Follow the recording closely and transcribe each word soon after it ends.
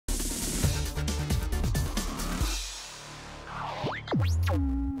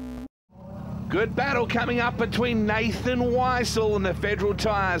Good battle coming up between Nathan Weissel and the Federal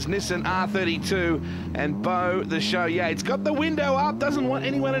Tyres Nissan R32 and Bo the Show Yates. Got the window up, doesn't want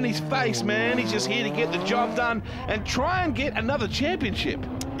anyone in his face, man. He's just here to get the job done and try and get another championship.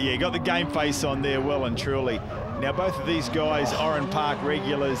 Yeah, got the game face on there well and truly. Now, both of these guys, Oran Park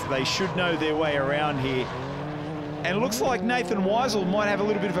regulars, they should know their way around here. And it looks like Nathan Weissel might have a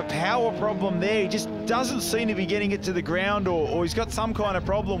little bit of a power problem there. He just doesn't seem to be getting it to the ground, or he's got some kind of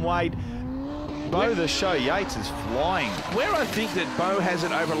problem, Wade. Bo the Show Yates is flying. Where I think that Bo has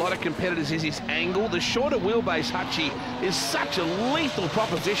it over a lot of competitors is his angle. The shorter wheelbase Hutchie is such a lethal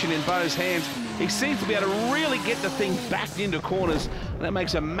proposition in Bo's hands. He seems to be able to really get the thing backed into corners, and that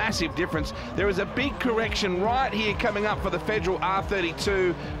makes a massive difference. There is a big correction right here coming up for the Federal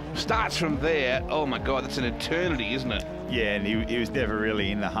R32. Starts from there. Oh my God, that's an eternity, isn't it? Yeah, and he was never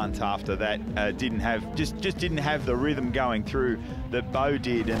really in the hunt after that. Just didn't have the rhythm going through that Bo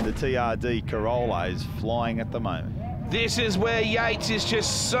did, and the TRD Corolla is flying at the moment. This is where Yates is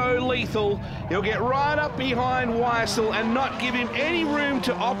just so lethal. He'll get right up behind Weissel and not give him any room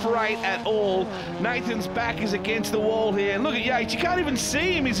to operate at all. Nathan's back is against the wall here. And look at Yates, you can't even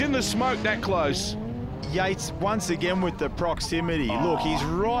see him. He's in the smoke that close. Yates once again with the proximity. Look, he's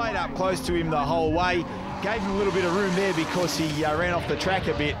right up close to him the whole way. Gave him a little bit of room there because he ran off the track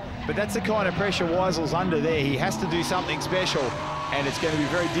a bit. But that's the kind of pressure Weissel's under there. He has to do something special. And it's going to be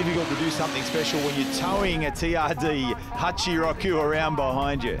very difficult to do something special when you're towing a TRD Hachiroku around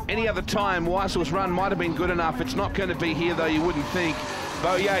behind you. Any other time, Weissel's run might have been good enough. It's not going to be here, though, you wouldn't think.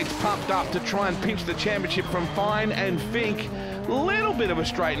 Bo Yates pumped up to try and pinch the championship from Fine and Fink. Little bit of a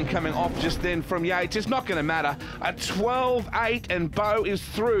straighten coming off just then from Yates. It's not going to matter. A 12-8 and Bo is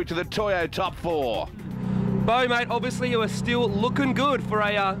through to the Toyo top 4. Bo, mate, obviously you are still looking good for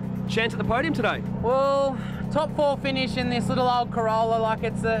a chance at the podium today. Well, top 4 finish in this little old Corolla, like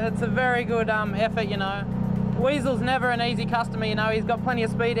it's a very good effort, you know. Weasel's never an easy customer, you know. He's got plenty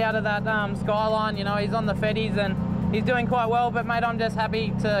of speed out of that Skyline, you know. He's on the Feddies and he's doing quite well, but mate, I'm just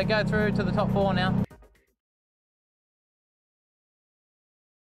happy to go through to the top 4 now.